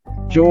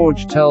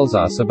George tells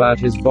us about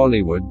his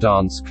Bollywood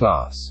dance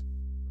class.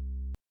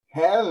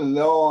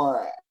 Hello,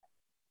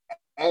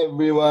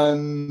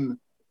 everyone.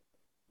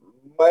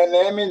 My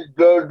name is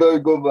Gordo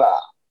Goba.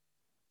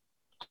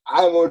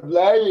 I would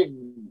like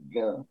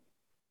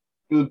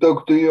to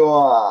talk to you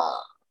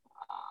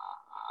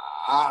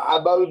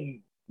about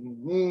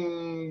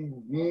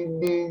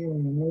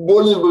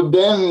Bollywood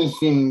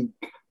dancing.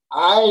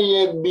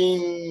 I have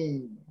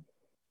been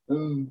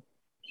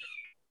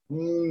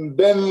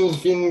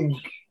dancing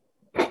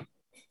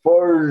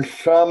for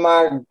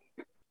some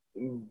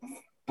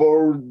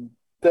for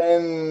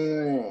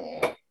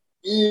 10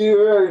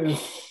 years,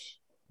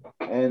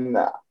 and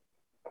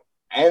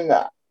and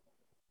I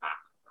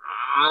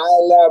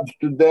love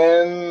to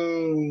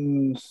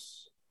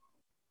dance,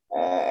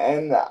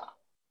 and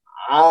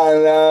I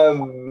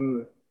love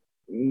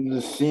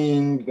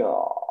seeing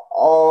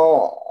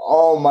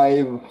all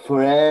my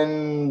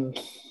friends,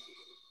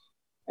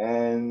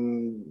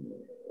 and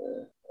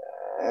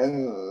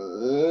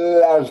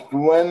last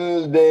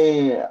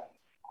Wednesday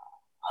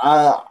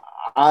I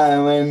I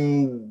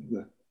went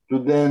to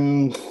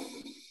dance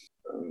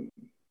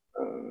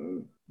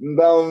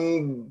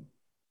down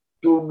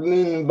to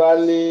Green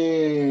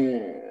Valley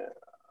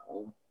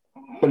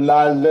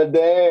Plaza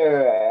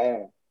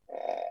there,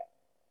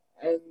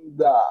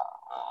 and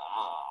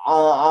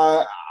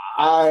I,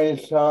 I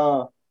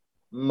saw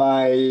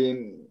my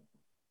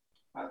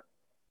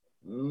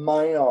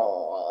my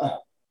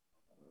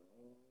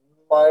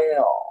my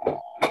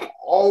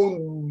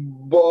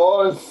old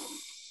boss.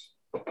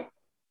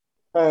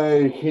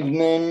 His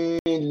name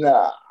is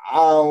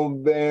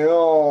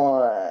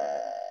Alvaro,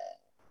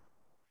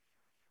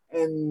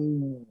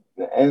 and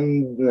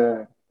and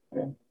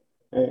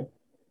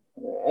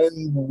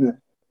and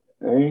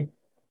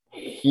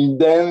he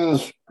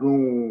danced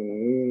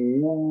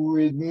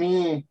with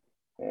me,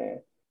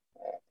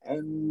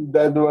 and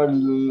that was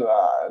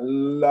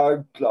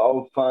lots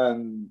of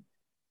fun.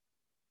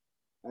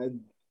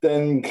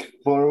 Thanks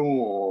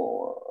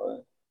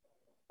for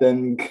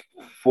thanks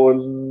for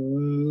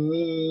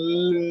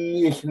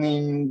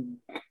listening.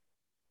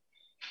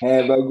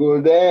 Have a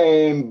good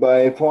day.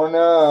 Bye for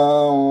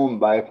now.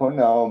 Bye for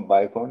now.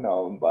 Bye for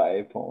now.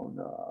 Bye for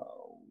now.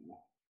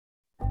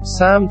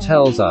 Sam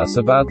tells us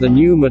about the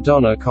new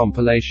Madonna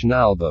compilation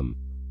album.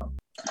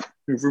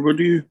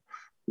 Everybody,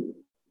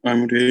 today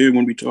I'm going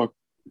to be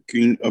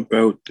talking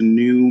about the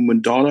new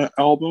Madonna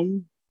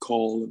album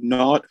called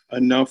Not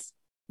Enough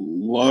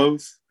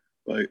Love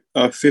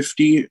by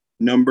 50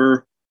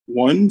 number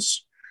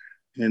ones.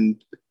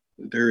 And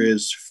there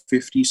is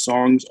 50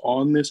 songs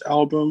on this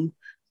album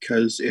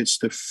because it's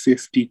the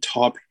 50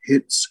 top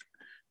hits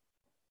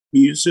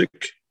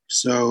music.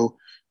 So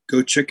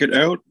go check it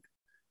out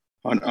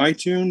on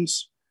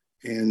iTunes.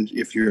 And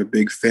if you're a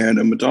big fan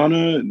of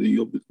Madonna,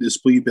 this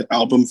will be the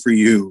album for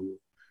you.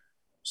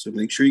 So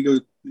make sure you go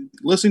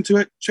listen to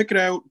it, check it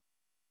out,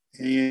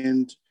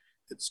 and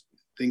I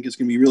think it's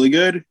going to be really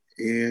good.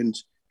 And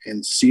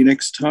see you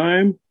next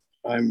time.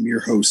 I'm your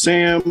host,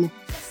 Sam.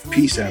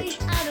 Peace out.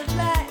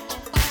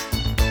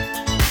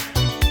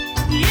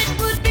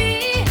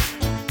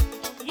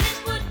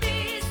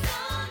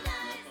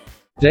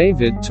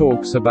 David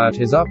talks about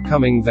his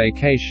upcoming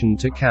vacation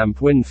to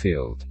Camp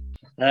Winfield.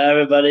 Hi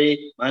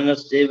everybody, my name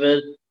is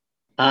David.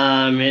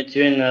 I'm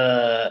here in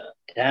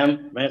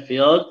Camp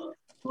Winfield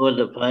for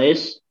the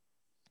place.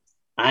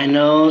 I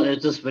know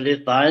it's just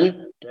really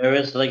fun. There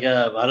is like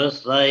a lot of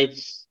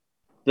slides,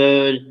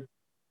 food,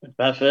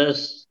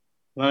 breakfast,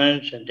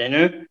 lunch, and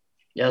dinner.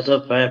 You also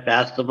play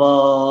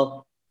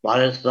basketball,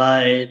 water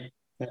slide,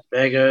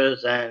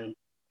 burgers, and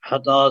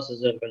hot dogs.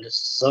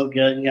 It's so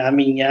good,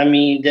 yummy,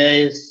 yummy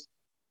days.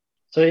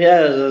 So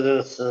yeah,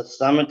 there's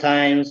summer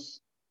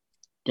times,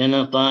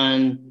 dinner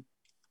fun.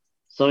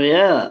 So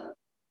yeah,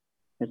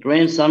 it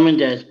rains summer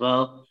days,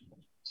 bro.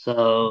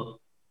 So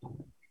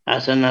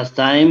that's the next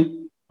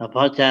time, the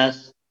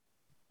podcast,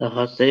 the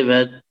host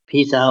David.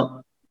 Peace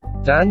out.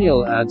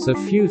 Daniel adds a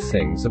few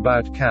things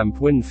about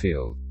Camp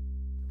Winfield.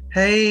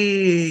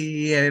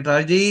 Hey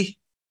everybody,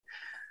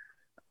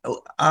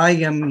 I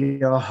am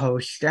your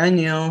host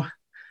Daniel.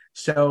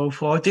 So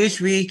for this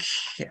week,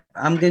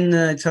 I'm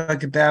gonna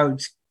talk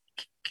about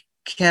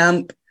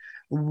Camp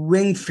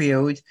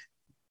Winfield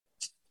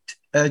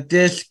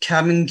this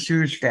coming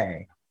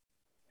Tuesday.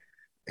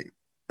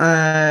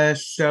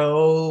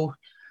 So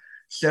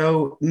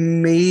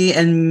me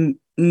and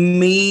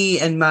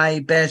my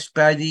best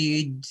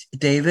buddy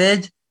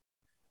David,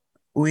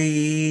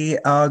 we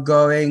are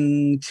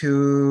going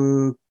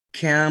to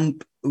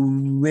Camp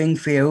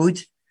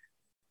Winfield,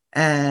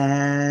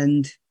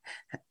 and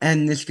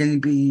it's going to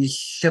be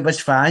so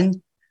much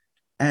fun,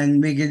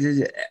 and we going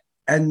to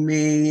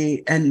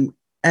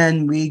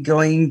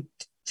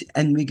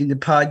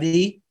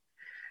party,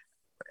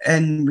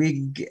 and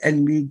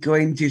we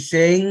going to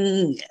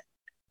sing.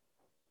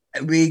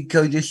 We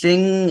go to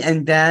sing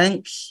and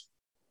dance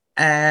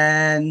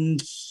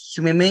and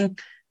swimming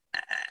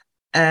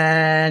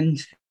and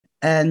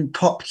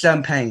pop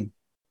champagne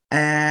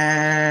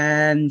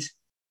and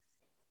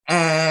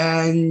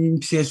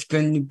and it's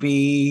going to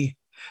be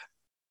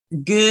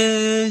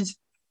good.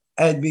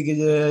 And we're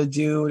gonna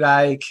do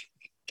like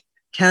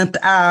camp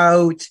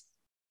out,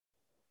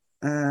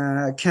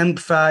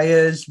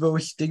 campfires,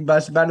 roasting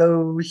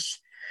marshmallows.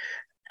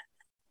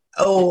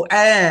 Oh,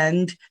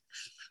 and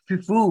for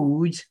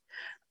food,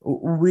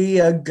 we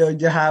are going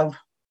to have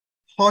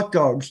hot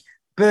dogs,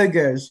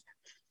 burgers,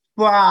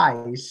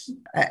 fries,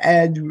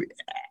 and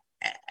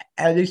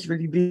it's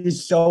going to be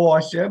so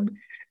awesome.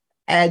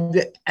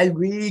 And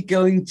we're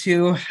going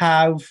to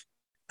have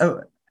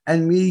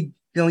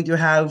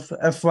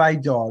a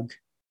fried dog,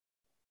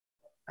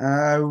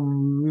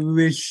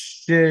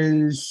 which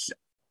is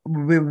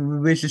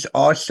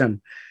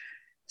awesome.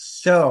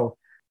 So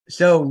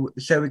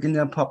we're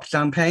gonna pop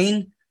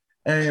champagne.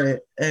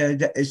 That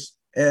is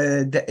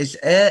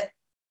it.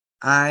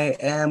 I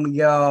am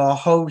your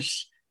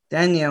host,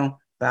 Daniel.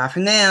 Bye for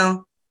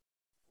now.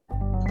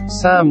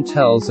 Sam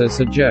tells us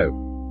a joke.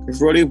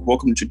 Everybody,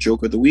 welcome to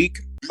Joke of the Week.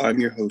 I'm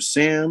your host,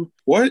 Sam.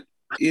 What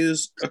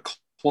is a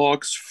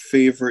clock's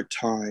favorite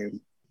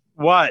time?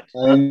 What?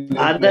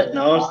 I don't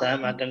know,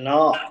 Sam. I don't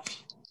know.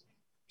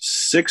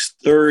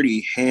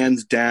 6:30,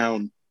 hands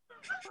down.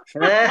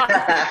 Oh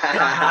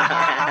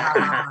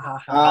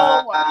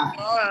my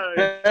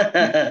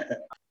god.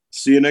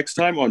 See you next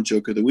time on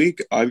Joke of the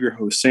Week. I'm your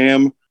host,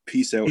 Sam.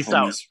 Peace out, Peace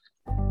out. homies.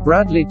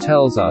 Bradley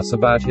tells us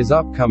about his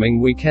upcoming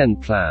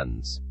weekend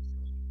plans.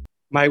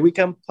 My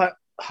weekend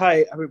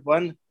Hi,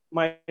 everyone.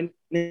 My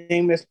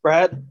name is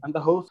Brad. I'm the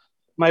host.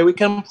 My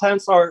weekend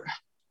plans are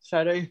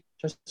Saturday,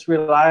 just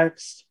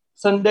relax.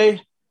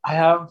 Sunday, I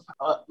have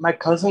my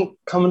cousin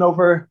coming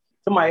over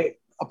to my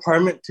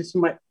apartment to see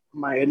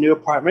my new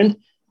apartment.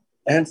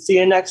 And see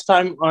you next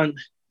time on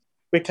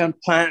Weekend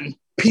Plan.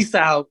 Peace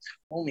out,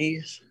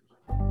 homies.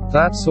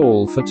 That's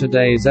all for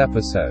today's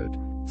episode.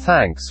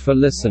 Thanks for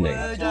listening.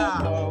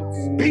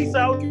 Peace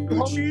out,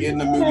 Gucci in homies.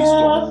 the movie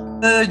store.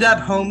 Word up,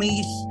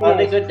 homies. Have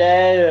a good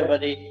day,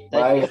 everybody.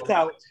 Thank Bye. you. Peace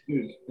out.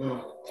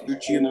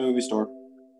 Gucci in the movie store.